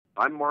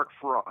I'm Mark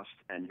Frost,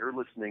 and you're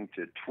listening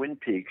to Twin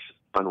Peaks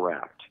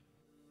Unwrapped.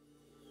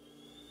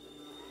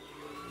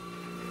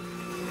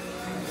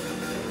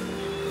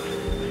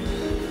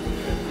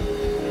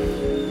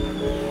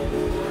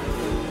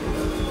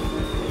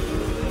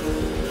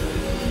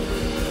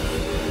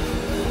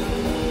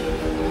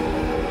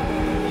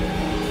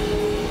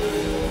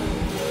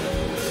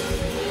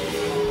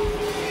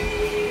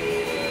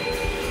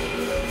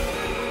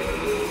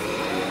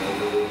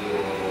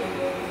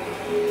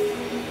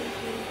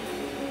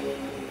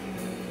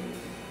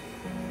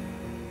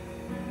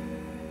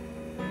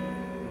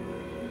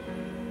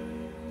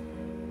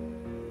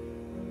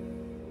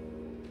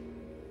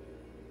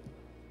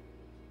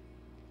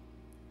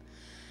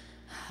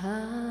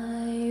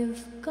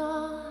 I've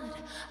got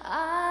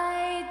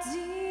idea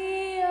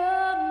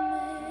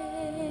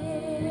man.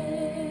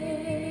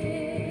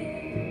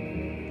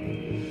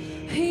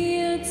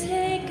 You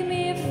take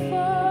me for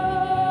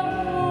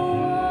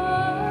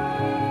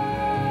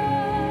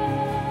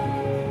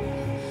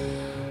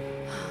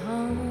a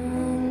walk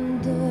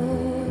under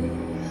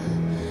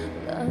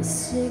the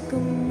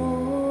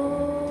sycamore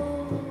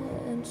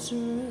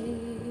tree.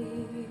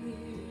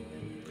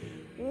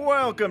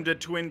 Welcome to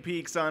Twin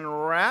Peaks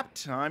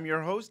Unwrapped. I'm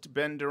your host,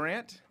 Ben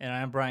Durant. And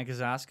I'm Brian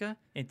Kazaska.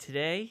 And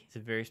today is a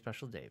very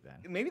special day, Ben.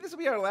 Maybe this will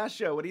be our last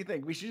show. What do you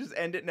think? We should just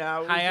end it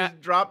now. We should Hi,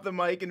 just drop the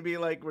mic and be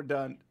like, we're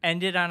done.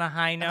 End it on a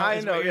high note, High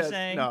is note, what you're yes.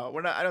 saying? No,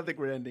 we're not. I don't think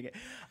we're ending it.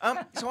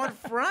 So on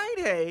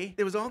Friday,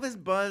 there was all this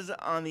buzz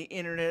on the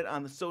internet,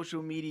 on the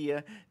social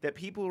media, that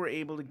people were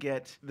able to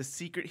get The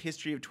Secret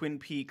History of Twin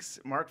Peaks,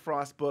 Mark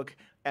Frost book,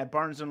 at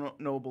Barnes &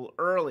 Noble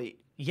early.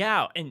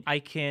 Yeah, and I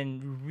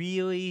can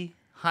really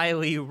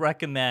highly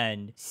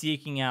recommend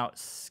seeking out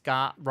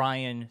Scott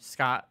Ryan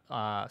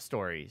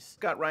stories.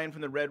 Scott Ryan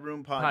from the Red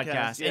Room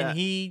podcast. Yeah. And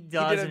he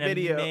does did a an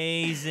video.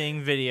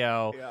 amazing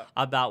video Yeah.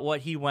 about what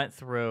he went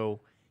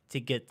through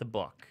to get the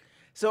book.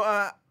 So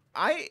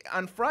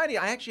on Friday,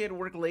 I actually had to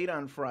work late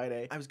on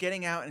Friday. I was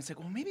getting out, and it's like,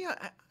 well, maybe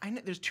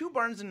there's two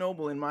Barnes &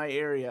 Noble in my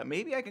area.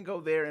 Maybe I can go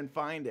there and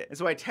find it. And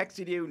so I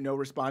texted you, no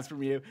response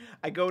from you.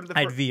 I go to the...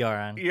 I had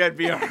VR on. You had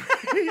VR.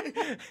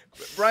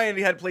 Brian,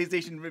 he had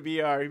PlayStation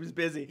VR. He was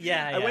busy.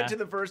 Yeah, I went to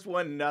the first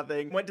one,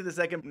 nothing. Went to the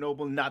second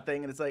Noble,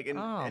 nothing. And it's like,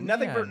 and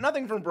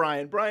nothing from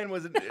Brian. Brian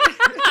was...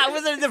 I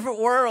was in a different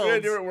world. In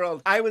a different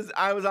world. I was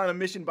on a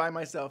mission by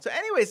myself. So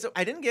anyway,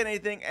 I didn't get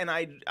anything, and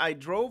I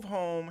drove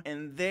home,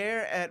 and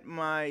there at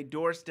my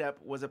doorstep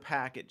was a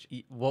package.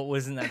 What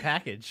was in that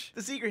package?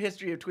 The Secret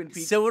History of Twin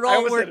Peaks. So it I all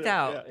almost said worked it.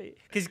 out. Yeah.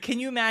 Because can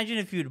you imagine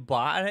if you'd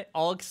bought it,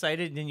 all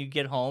excited, and then you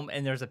get home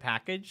and there's a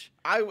package?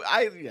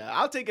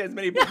 I'll take as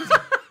many books.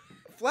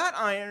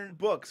 Flatiron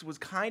Books was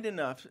kind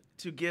enough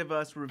to give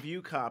us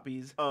review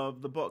copies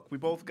of the book. We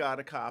both got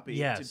a copy.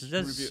 Yes, to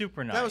that's review.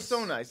 super nice. That was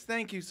so nice.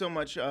 Thank you so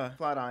much,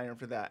 Flatiron,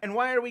 for that. And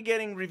why are we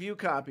getting review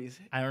copies?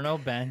 I don't know,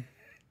 Ben.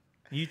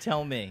 You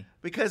tell me.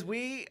 Because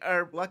we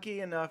are lucky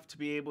enough to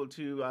be able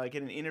to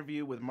get an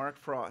interview with Mark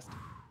Frost.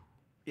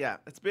 Yeah,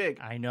 it's big.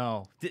 I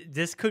know.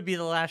 This could be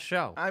the last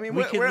show. I mean,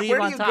 we where could leave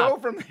do on you top. go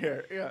from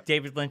here? Yeah.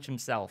 David Lynch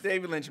himself.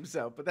 David Lynch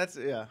himself, but that's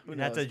who knows?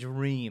 That's a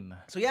dream.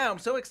 So yeah, I'm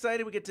so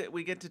excited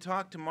we get to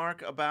talk to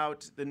Mark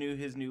about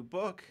his new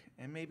book,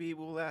 and maybe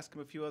we'll ask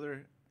him a few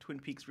other Twin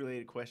Peaks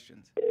related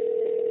questions.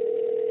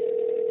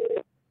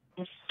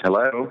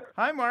 Hello.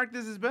 Hi, Mark.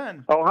 This is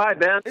Ben. Oh, hi,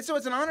 Ben. So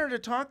it's an honor to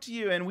talk to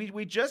you, and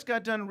we just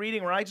got done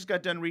reading, or I just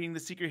got done reading The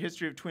Secret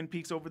History of Twin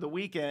Peaks over the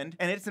weekend,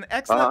 and it's an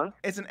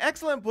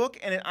excellent book,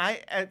 and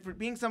for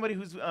being somebody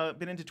who's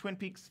been into Twin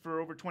Peaks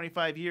for over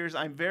 25 years,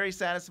 I'm very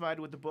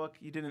satisfied with the book.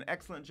 You did an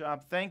excellent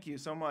job. Thank you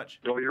so much.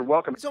 Oh, you're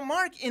welcome. So,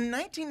 Mark, in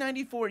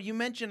 1994, you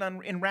mentioned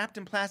in Wrapped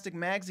in Plastic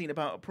magazine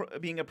about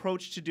being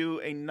approached to do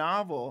a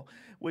novel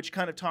which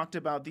kind of talked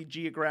about the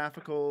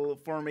geographical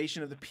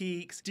formation of the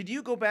peaks. Did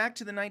you go back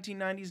to the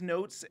 1990s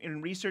notes in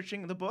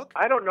researching the book?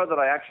 I don't know that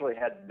I actually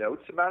had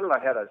notes about it. I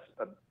had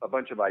a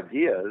bunch of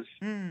ideas,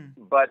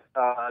 but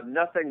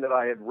nothing that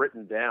I had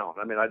written down.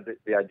 I mean,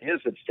 the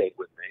ideas had stayed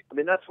with me. I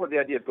mean, that's what the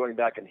idea of going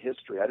back in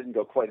history. I didn't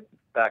go quite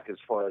back as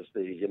far as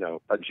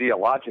a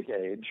geologic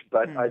age,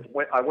 but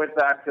I went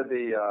back to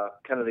the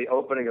kind of the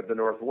opening of the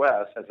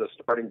Northwest as a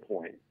starting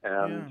point,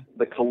 and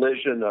the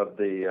collision of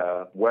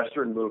the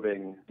Western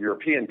moving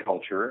European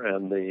culture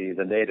and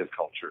the native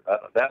culture.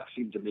 That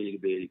seemed to me to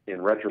be,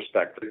 in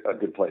retrospect, a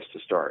good place to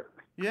start.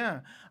 Yeah.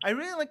 I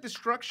really like the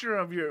structure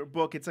of your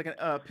book. It's like an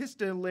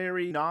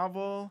epistolary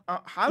novel.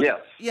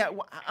 Yes. Yeah.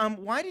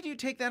 Why did you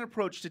take that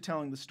approach to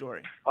telling the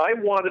story? I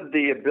wanted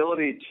the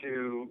ability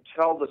to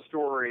tell the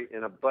story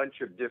in a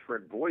bunch of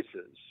different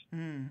voices.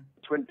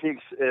 Twin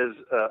Peaks is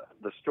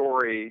the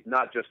story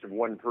not just of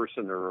one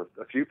person or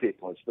a few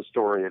people. It's the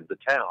story of the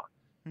town.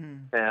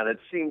 And it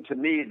seemed to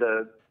me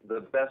the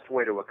best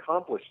way to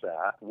accomplish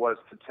that was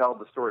to tell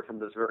the story from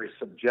this very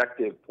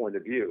subjective point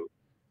of view,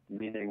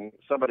 meaning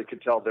somebody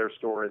could tell their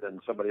story, then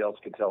somebody else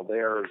could tell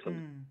theirs,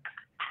 and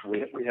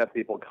we have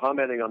people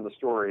commenting on the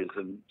stories.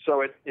 And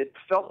so it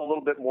felt a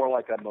little bit more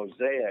like a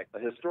mosaic, a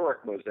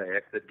historic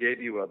mosaic that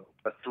gave you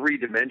a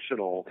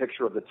three-dimensional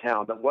picture of the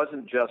town that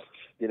wasn't just,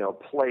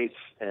 place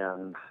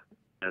and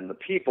and the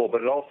people,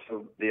 but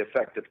also the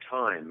effect of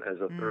time as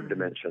a third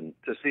dimension,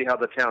 to see how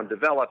the town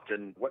developed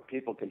and what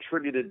people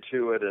contributed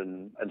to it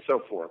and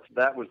so forth.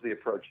 That was the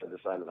approach I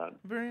decided on.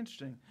 Very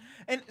interesting.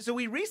 And so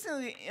we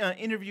recently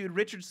interviewed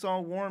Richard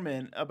Saul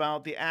Warman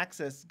about the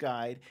Access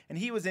Guide, and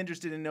he was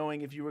interested in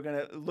knowing if you were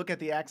going to look at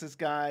the Access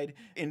Guide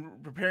in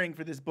preparing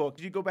for this book.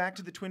 Did you go back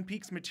to the Twin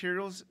Peaks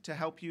materials to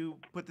help you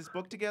put this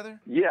book together?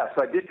 Yes,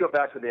 I did go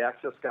back to the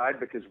Access Guide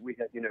because we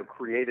had,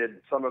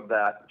 created some of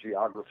that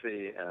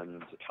geography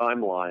and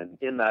timeline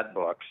in that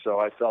book. So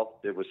I felt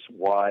it was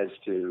wise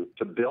to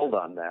build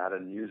on that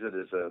and use it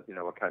as a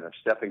kind of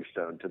stepping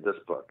stone to this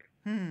book.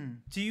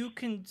 Do you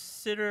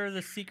consider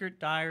The Secret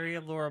Diary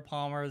of Laura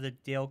Palmer, the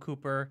Dale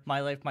Cooper, My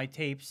Life, My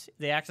Tapes,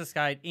 the Access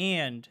Guide,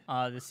 and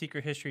The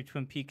Secret History of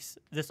Twin Peaks,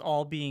 this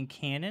all being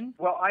canon?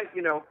 Well,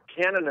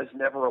 canon is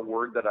never a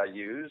word that I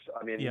use.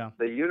 I mean,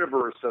 the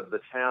universe of the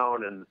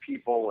town and the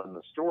people and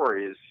the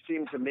stories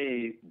seem to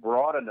me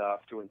broad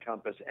enough to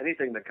encompass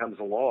anything that comes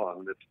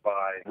along that's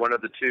by one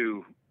of the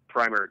two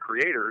primary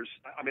creators.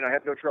 I mean, I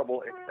have no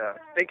trouble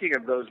thinking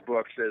of those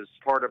books as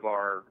part of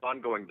our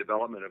ongoing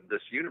development of this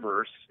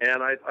universe,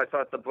 and I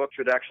thought the book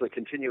should actually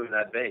continue in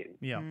that vein.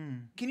 Yeah.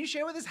 Can you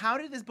share with us, how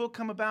did this book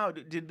come about?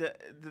 Did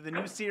the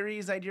new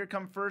series idea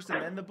come first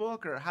and then the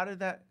book, or how did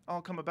that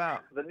all come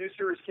about? The new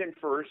series came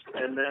first,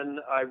 and then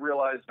I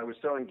realized I was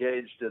so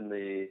engaged in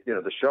the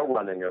show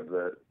running of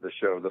the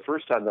show the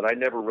first time that I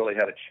never really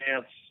had a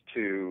chance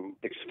to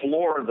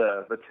explore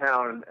the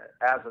town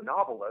as a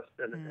novelist,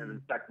 and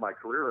in fact my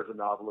career as a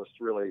novelist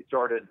really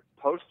started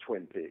post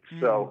Twin Peaks.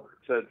 So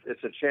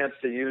it's a chance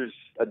to use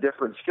a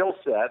different skill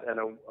set and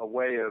a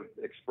way of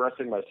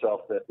expressing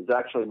myself that is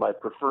actually my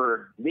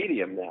preferred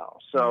medium now.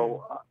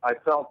 So I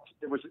felt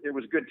it was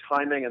good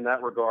timing in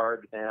that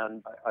regard,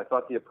 and I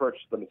thought the approach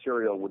to the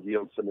material would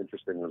yield some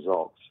interesting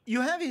results.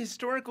 You have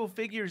historical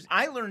figures.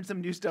 I learned some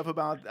new stuff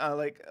about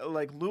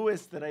like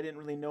Lewis that I didn't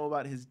really know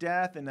about his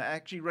death, and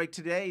actually right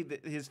today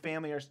his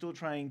family are still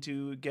trying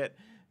to get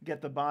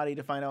the body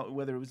to find out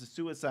whether it was a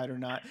suicide or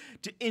not.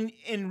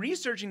 In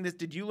researching this,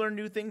 did you learn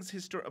new things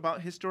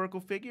about historical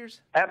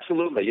figures?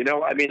 Absolutely.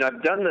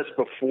 I've done this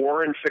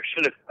before in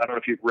fiction. I don't know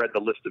if you've read The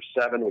List of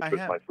Seven, which was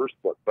my first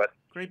book, but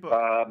great book.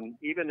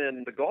 Even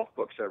in the golf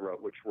books I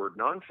wrote, which were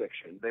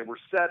nonfiction, they were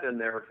set in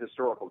their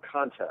historical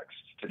context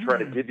to try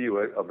to give you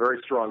a very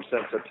strong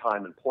sense of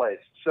time and place.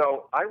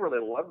 So I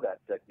really love that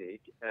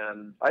technique,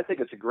 and I think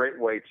it's a great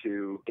way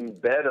to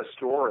embed a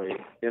story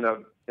in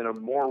a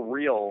more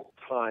real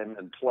time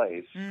and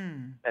place,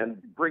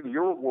 and bring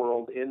your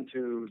world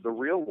into the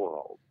real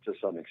world to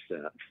some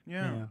extent.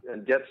 Yeah.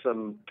 And get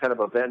some kind of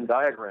a Venn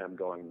diagram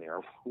going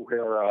there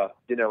where,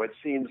 it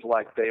seems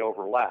like they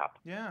overlap.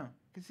 Yeah.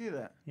 I can see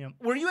that. Yep.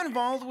 Were you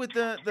involved with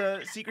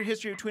the Secret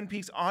History of Twin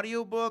Peaks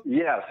audiobook?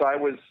 Yes, I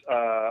was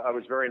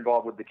very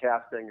involved with the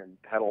casting and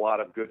had a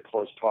lot of good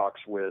close talks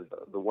with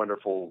the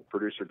wonderful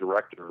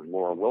producer-director,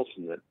 Laura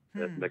Wilson at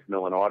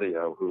Macmillan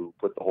Audio, who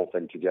put the whole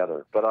thing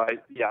together. But I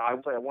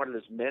would say I wanted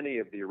as many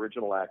of the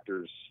original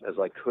actors as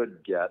I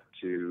could get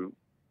to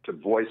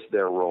voice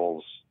their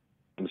roles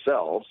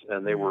themselves,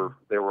 and they were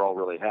all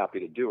really happy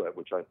to do it,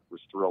 which I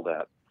was thrilled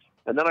at.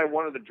 And then I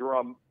wanted to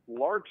draw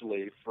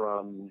largely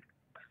from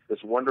this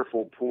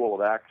wonderful pool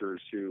of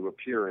actors who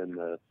appear in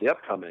the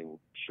upcoming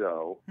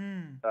show,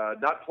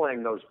 not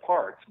playing those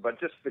parts, but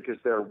just because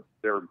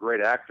they're great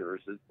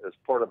actors as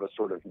part of a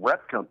sort of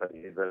rep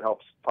company that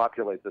helps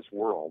populate this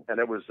world. And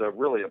it was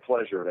really a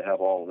pleasure to have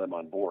all of them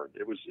on board.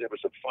 It was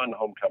a fun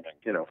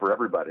homecoming, for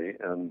everybody,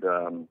 and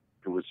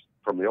it was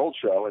from the old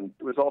show, and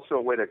it was also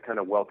a way to kind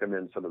of welcome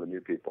in some of the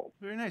new people.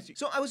 Very nice.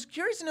 So I was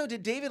curious to know,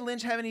 did David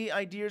Lynch have any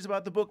ideas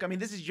about the book? I mean,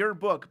 this is your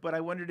book, but I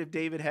wondered if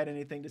David had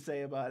anything to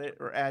say about it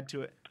or add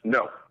to it.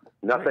 No,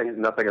 nothing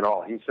at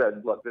all. He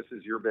said, look, this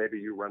is your baby,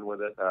 you run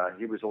with it.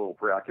 He was a little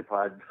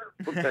preoccupied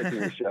with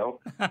making the show.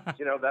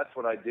 That's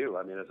what I do.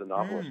 I mean, as a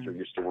novelist, you're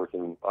used to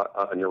working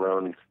on your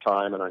own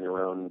time and on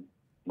your own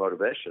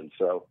motivation.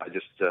 So I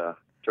just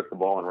took the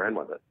ball and ran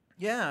with it.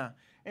 Yeah.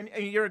 And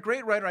you're a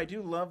great writer. I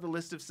do love The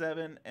List of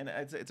Seven, and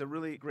it's a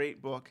really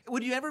great book.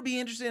 Would you ever be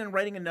interested in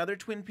writing another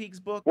Twin Peaks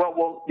book? Well,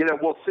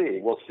 we'll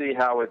see. We'll see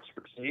how it's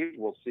received.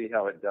 We'll see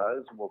how it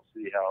does. We'll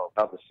see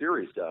how the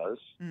series does.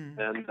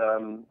 And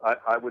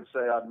I would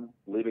say I'm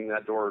leaving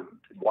that door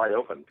wide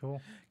open.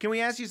 Cool. Can we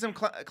ask you some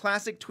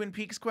classic Twin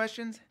Peaks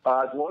questions?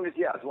 As long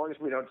as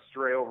we don't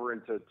stray over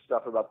into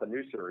stuff about the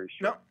new series.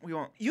 Sure. No, we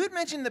won't. You had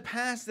mentioned in the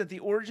past that the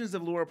origins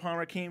of Laura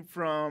Palmer came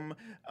from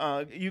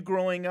you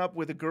growing up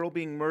with a girl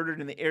being murdered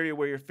in the area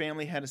where your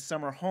family had a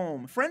summer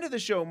home. Friend of the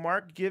show,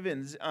 Mark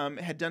Givens,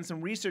 had done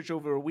some research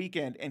over a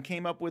weekend and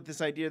came up with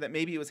this idea that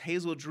maybe it was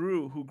Hazel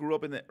Drew who grew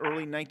up in the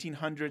early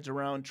 1900s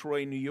around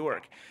Troy, New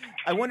York.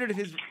 I wondered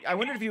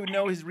if you would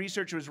know his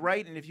research was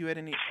right, and if you had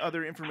any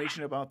other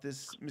information about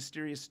this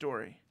mysterious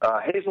story.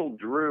 Hazel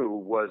Drew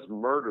was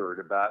murdered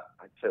about,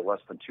 I'd say, less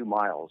than 2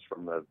 miles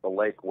from the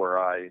lake where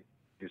I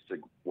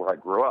where I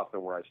grew up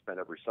and where I spent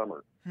every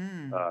summer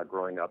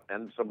growing up.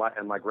 And so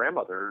my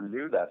grandmother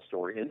knew that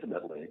story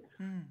intimately.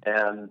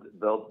 And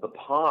the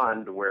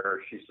pond where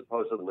she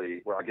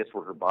supposedly, I guess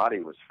where her body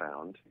was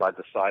found by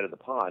the side of the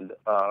pond,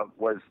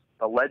 was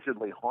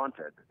allegedly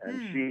haunted.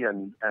 And she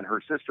and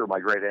her sister, my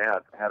great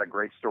aunt, had a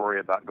great story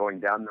about going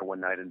down there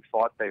one night and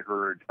thought they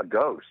heard a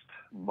ghost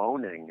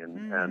moaning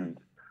and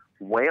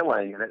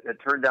wailing, and it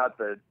turned out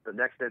that the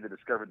next day they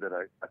discovered that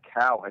a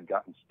cow had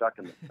gotten stuck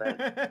in the fence.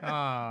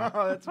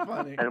 Oh, that's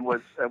funny. And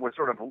was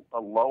sort of a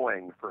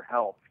lowing for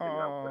help. You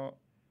know?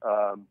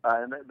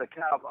 And the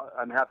cow,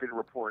 I'm happy to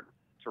report,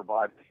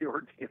 survived the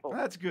ordeal.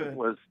 That's good.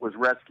 Was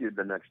rescued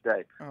the next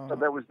day. So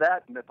there was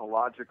that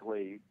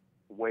mythologically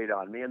weighed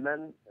on me. And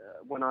then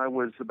when I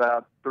was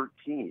about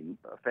 13,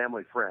 a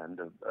family friend,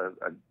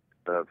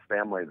 a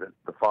family that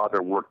the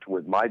father worked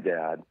with my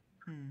dad,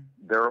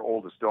 their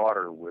oldest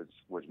daughter was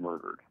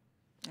murdered.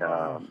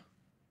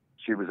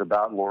 She was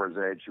about Laura's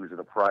age. She was at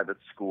a private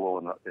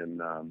school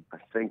in I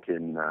think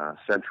in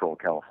Central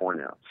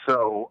California.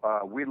 So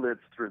we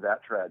lived through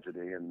that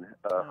tragedy, and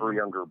her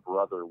younger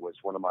brother was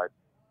one of my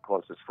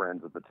closest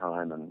friends at the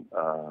time, and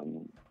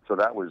so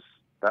that was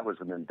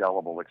an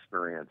indelible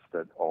experience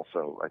that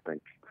also, I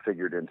think,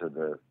 figured into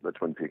the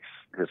Twin Peaks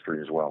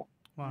history as well.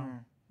 Wow.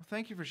 Well,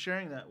 thank you for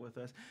sharing that with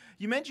us.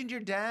 You mentioned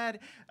your dad.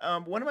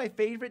 One of my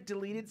favorite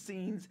deleted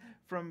scenes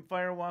from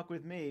Fire Walk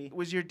with Me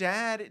was your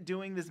dad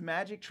doing this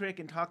magic trick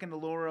and talking to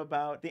Laura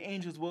about the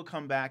angels will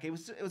come back. It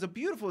was a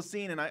beautiful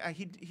scene, and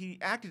he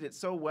acted it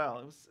so well.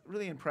 It was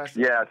really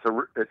impressive. Yeah,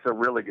 it's a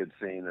really good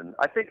scene, and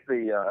I think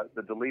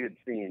the deleted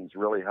scenes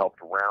really helped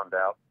round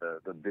out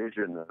the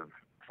vision of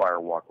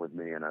Fire Walk with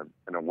Me in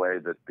a way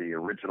that the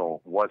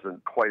original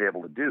wasn't quite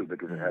able to do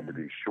because it had to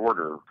be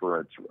shorter for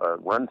its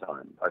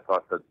runtime. I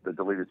thought that the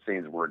deleted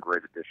scenes were a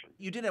great addition.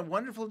 You did a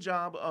wonderful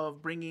job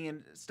of bringing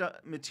in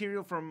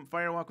material from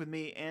Fire Walk with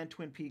Me and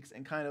Twin Peaks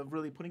and kind of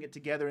really putting it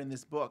together in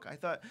this book.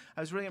 I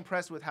was really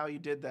impressed with how you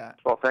did that.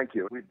 Well, thank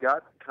you. We've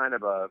got kind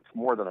of it's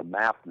more than a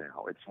map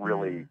now. It's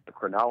really a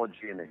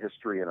chronology and a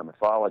history and a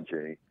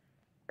mythology.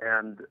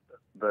 And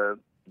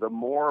the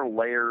more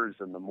layers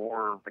and the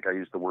more, I think I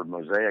used the word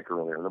mosaic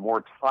earlier, the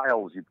more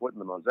tiles you put in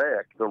the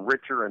mosaic, the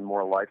richer and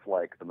more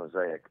lifelike the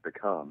mosaic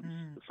becomes.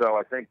 So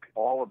I think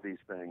all of these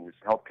things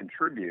help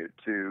contribute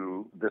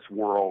to this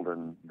world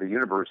and the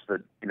universe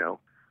that,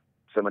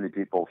 so many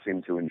people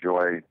seem to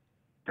enjoy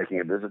taking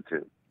a visit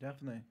to.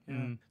 Definitely.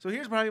 Yeah. So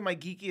here's probably my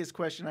geekiest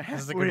question I have.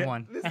 This is a good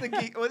one. This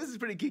is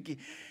pretty geeky.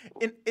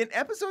 In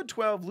episode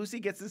 12,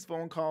 Lucy gets this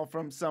phone call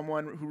from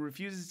someone who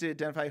refuses to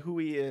identify who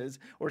he is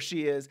or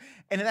she is.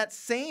 And in that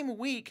same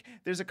week,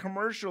 there's a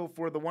commercial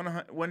for the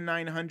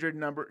 1-900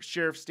 number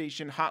sheriff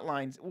station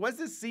hotlines. Was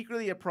this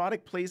secretly a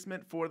product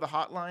placement for the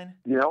hotline?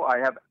 I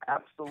have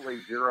absolutely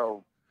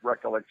zero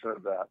recollection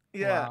of that.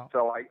 Yeah. Wow.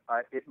 So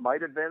it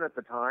might have been at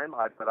the time,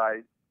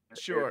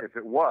 Sure. If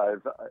it was,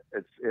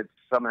 it's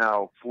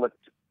somehow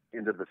slipped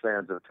into the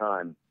sands of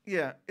time.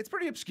 Yeah, it's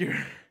pretty obscure.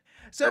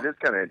 So that is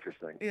kind of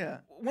interesting. Yeah.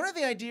 One of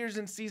the ideas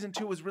in season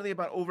 2 was really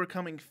about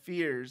overcoming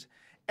fears.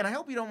 And I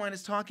hope you don't mind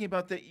us talking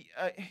about that.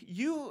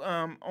 You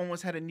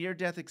almost had a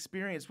near-death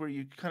experience where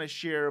you kind of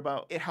share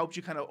about it helped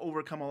you kind of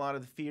overcome a lot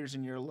of the fears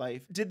in your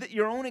life.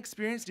 Your own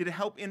experience, did it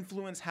help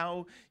influence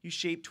how you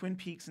shaped Twin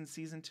Peaks in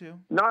season 2?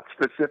 Not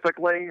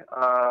specifically.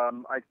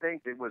 I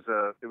think it was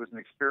an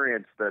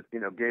experience that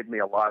gave me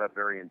a lot of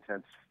very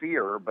intense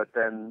fear, but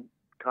then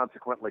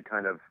consequently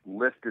kind of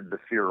lifted the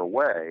fear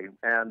away.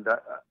 And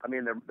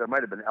there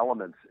might have been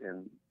elements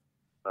in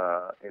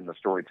the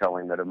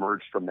storytelling that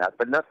emerged from that,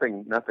 but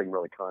nothing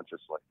really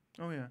consciously.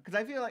 Oh yeah, because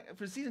I feel like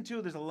for season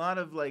 2, there's a lot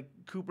of like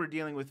Cooper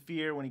dealing with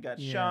fear when he got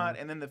shot,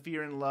 and then the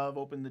fear and love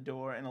opened the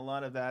door, and a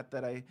lot of that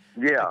I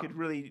could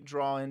really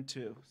draw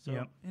into.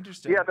 So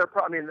interesting. Yeah, there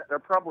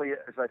probably,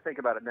 as I think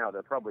about it now,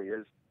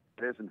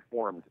 it is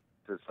informed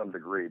to some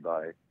degree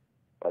by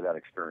that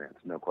experience,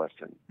 no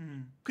question.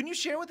 Can you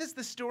share with us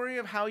the story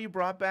of how you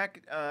brought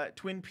back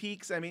Twin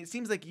Peaks? I mean, it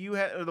seems like you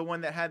are the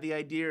one that had the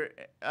idea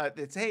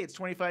that's, hey, it's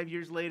 25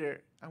 years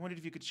later. I wondered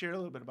if you could share a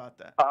little bit about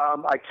that.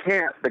 I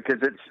can't, because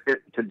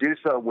to do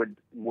so would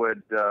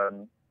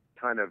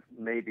kind of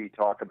maybe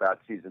talk about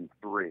season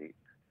 3.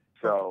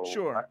 So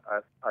sure.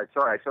 I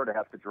sort of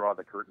have to draw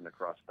the curtain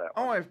across that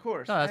one. Oh, of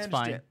course. No, that's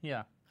fine.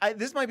 Yeah.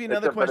 This might be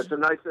another question.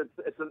 But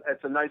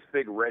it's a nice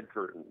big red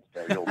curtain,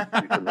 so you'll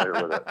be familiar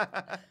with it.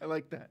 I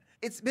like that.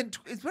 It's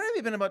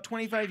probably been about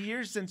 25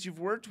 years since you've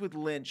worked with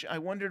Lynch. I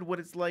wondered what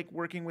it's like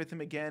working with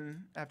him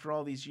again after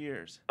all these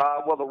years.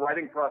 Well, the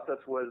writing process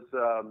was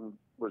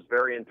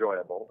very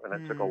enjoyable, and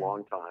it took a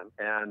long time.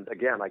 And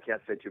again, I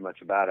can't say too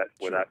much about it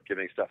without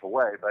giving stuff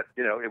away. But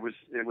it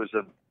was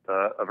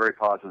a very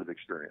positive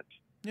experience.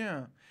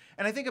 Yeah.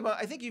 And I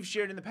think you've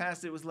shared in the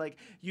past, it was like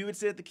you would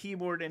sit at the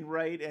keyboard and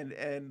write,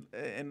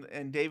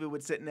 and David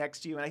would sit next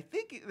to you. And I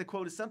think the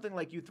quote is something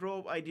like, you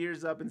throw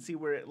ideas up and see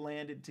where it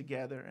landed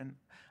together. And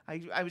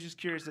I was just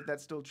curious if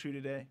that's still true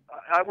today.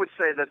 I would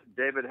say that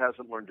David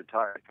hasn't learned to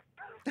type.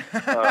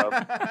 or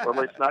at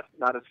least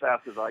not as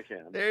fast as I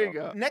can. There you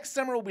go. Next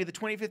summer will be the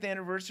 25th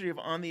anniversary of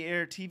On the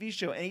Air TV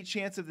show. Any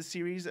chance of the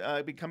series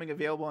becoming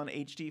available on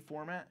HD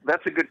format?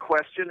 That's a good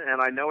question,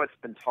 and I know it's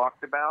been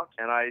talked about,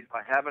 and I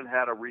haven't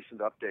had a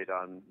recent update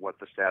on what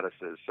the status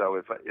is. So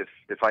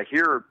if I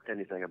hear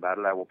anything about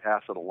it, I will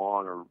pass it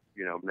along, or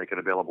make it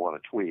available on a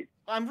tweet.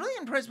 I'm really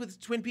impressed with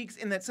Twin Peaks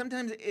in that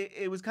sometimes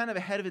it was kind of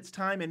ahead of its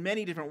time in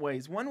many different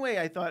ways. One way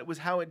I thought was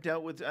how it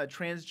dealt with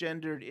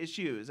transgendered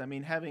issues. I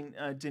mean, having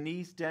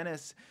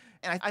Dennis,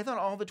 and I thought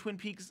all the Twin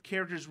Peaks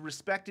characters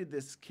respected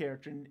this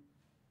character.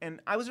 And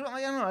I don't know,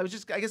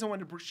 I guess I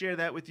wanted to share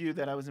that with you,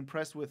 that I was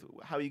impressed with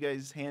how you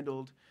guys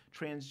handled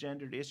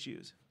transgendered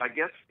issues. I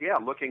guess, yeah,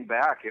 looking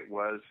back, it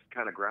was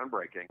kind of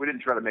groundbreaking. We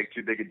didn't try to make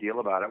too big a deal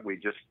about it.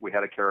 We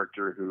had a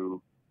character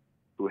who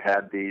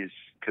had these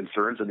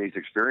concerns and these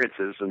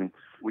experiences, and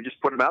we just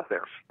put them out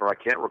there. Or I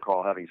can't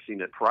recall having seen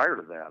it prior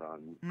to that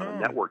on a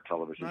network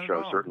television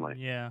show, certainly.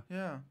 Yeah.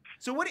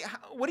 So what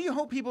do you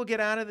hope people get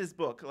out of this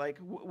book? Like,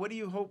 what do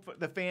you hope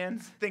the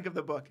fans think of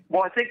the book?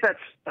 Well, I think that's,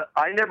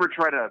 I never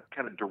try to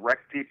kind of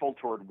direct people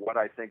toward what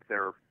I think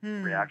their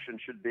reaction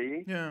should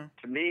be. Yeah.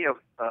 To me,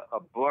 a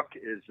book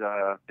is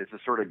a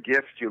sort of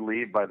gift you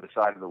leave by the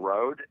side of the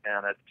road,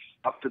 and it's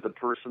up to the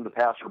person, the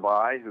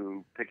passerby,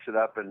 who picks it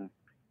up and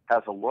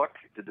has a look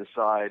to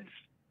decide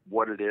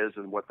what it is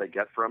and what they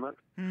get from it.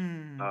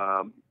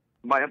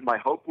 My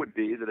hope would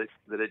be that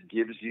it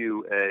gives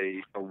you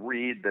a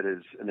read that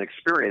is an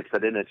experience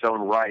that in its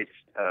own right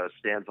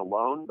stands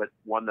alone, but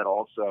one that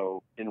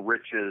also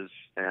enriches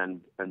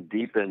and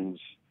deepens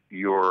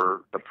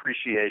your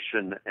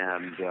appreciation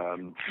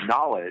and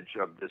knowledge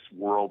of this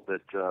world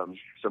that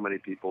so many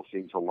people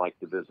seem to like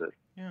to visit.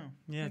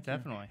 Yeah,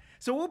 definitely.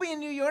 So we'll be in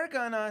New York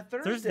on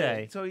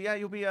Thursday. So yeah,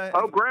 you'll be.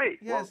 Oh, great!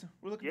 Yes,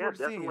 we're looking forward to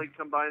seeing you. Definitely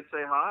come by and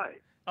say hi.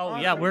 Oh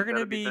yeah, we're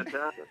gonna be.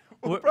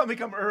 We'll probably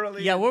come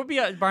early. Yeah, we'll be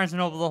at Barnes and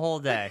Noble the whole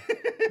day,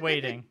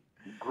 waiting.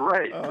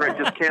 Great.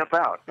 Just camp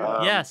out.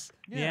 Yes.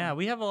 Yeah,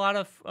 we have a lot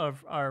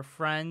of our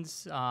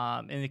friends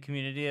in the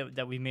community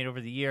that we've made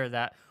over the year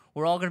that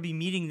we're all going to be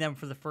meeting them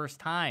for the first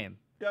time.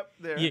 Yep,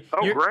 there.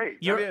 Great.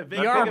 You're a big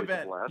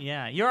event.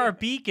 Yeah, you're our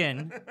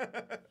beacon.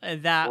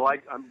 Well,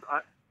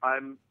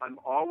 I'm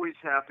always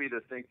happy to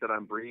think that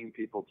I'm bringing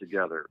people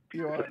together.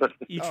 You are.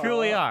 You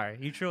truly are.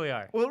 You truly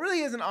are. Well, it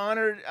really is an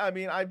honor. I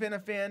mean, I've been a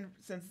fan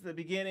since the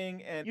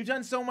beginning, and you've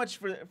done so much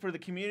for the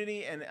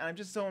community, and I'm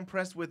just so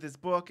impressed with this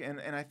book, and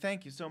I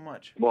thank you so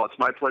much. Well, it's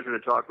my pleasure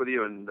to talk with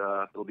you, and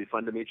it'll be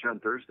fun to meet you on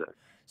Thursday.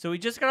 So we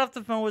just got off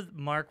the phone with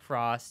Mark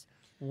Frost.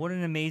 What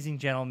an amazing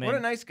gentleman. What a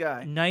nice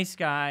guy. Nice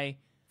guy.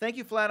 Thank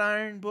you,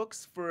 Flatiron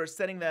Books, for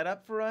setting that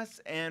up for us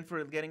and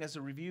for getting us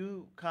a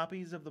review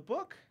copies of the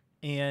book.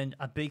 And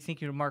a big thank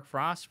you to Mark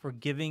Frost for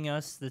giving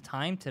us the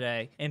time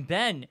today. And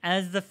Ben,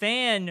 as the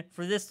fan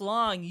for this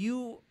long,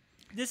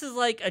 this is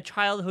like a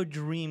childhood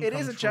dream. It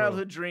is a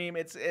childhood dream.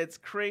 It's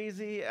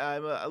crazy.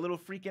 I'm a little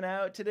freaking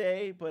out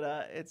today,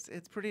 but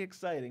it's pretty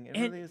exciting. It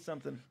really is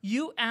something.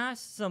 You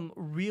asked some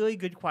really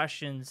good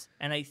questions,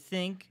 and I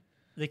think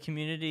the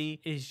community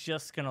is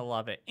just gonna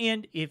love it.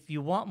 And if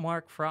you want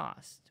Mark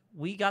Frost,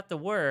 we got the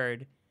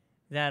word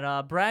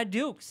that Brad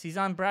Dukes, he's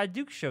on Brad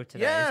Dukes' show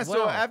today. Yeah, as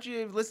well. So after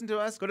you've listened to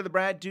us, go to the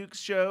Brad Dukes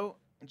show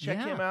and check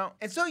him out.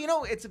 And so,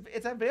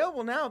 it's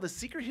available now. The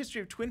Secret History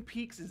of Twin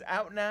Peaks is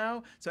out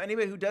now. So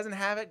anybody who doesn't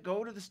have it,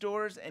 go to the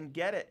stores and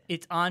get it.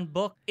 It's on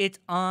book. It's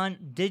on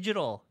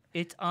digital.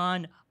 It's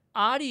on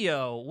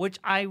audio, which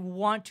I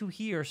want to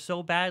hear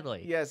so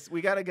badly. Yes,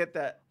 we got to get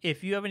that.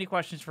 If you have any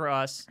questions for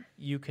us,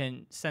 you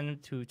can send them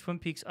to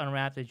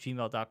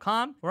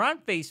twinpeaksunwrapped@gmail.com. We're on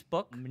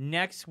Facebook.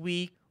 Next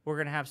week, we're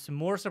going to have some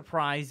more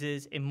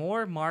surprises and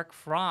more Mark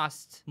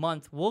Frost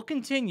month will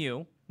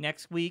continue.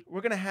 Next week,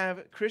 we're going to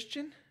have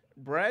Christian,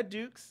 Brad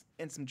Dukes,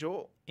 and some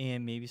Joel.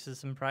 And maybe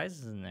some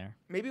prizes in there.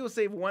 Maybe we'll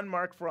save one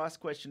Mark Frost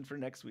question for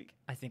next week.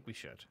 I think we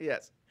should.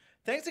 Yes.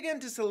 Thanks again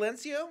to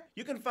Silencio.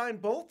 You can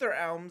find both their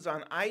albums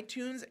on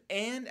iTunes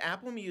and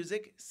Apple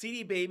Music,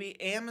 CD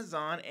Baby,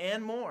 Amazon,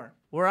 and more.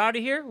 We're out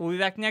of here. We'll be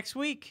back next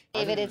week.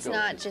 David, it's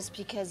not just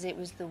because it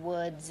was the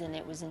woods and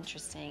it was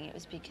interesting. It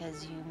was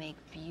because you make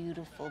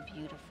beautiful,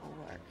 beautiful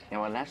work. Yeah,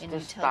 well, let's and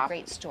just you tell stop.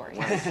 Great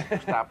stories.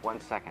 Stop 1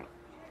 second.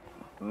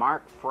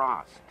 Mark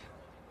Frost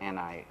and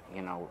I,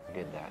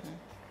 did that. Mm-hmm.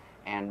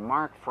 And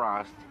Mark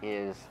Frost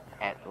is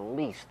at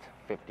least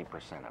 50%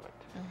 of it.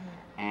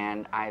 Mm-hmm.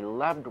 And I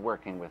loved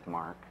working with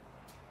Mark.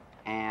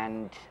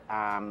 And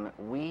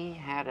we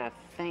had a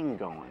thing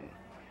going,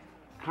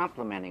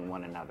 complimenting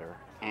one another,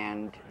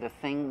 and the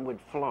thing would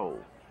flow.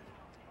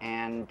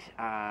 And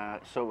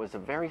so it was a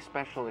very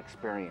special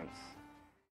experience.